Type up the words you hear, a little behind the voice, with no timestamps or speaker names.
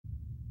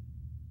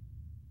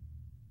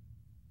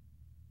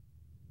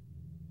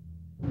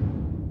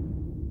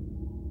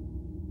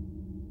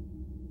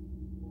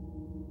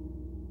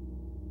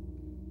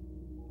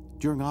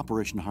During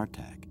Operation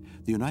HARDTACK,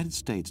 the United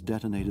States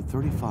detonated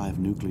 35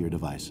 nuclear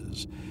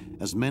devices,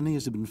 as many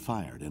as had been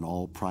fired in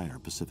all prior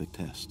Pacific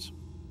tests.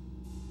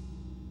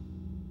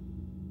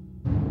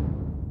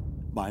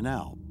 By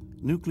now,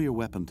 nuclear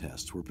weapon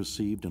tests were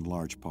perceived in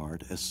large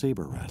part as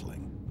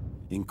saber-rattling,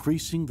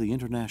 increasing the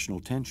international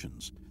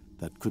tensions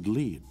that could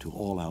lead to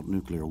all-out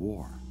nuclear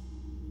war.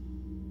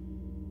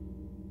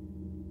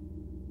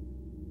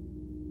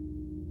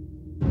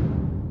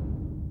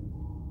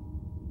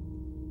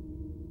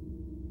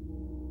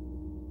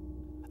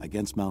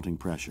 Against mounting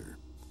pressure,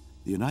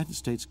 the United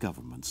States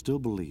government still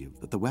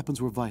believed that the weapons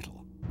were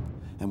vital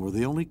and were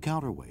the only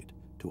counterweight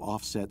to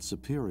offset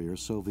superior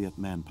Soviet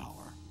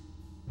manpower.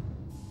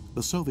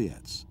 The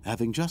Soviets,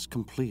 having just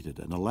completed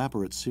an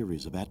elaborate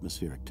series of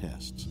atmospheric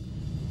tests,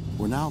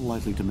 were now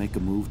likely to make a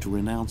move to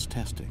renounce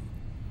testing,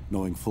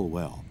 knowing full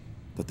well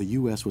that the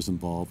U.S. was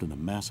involved in a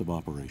massive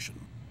operation.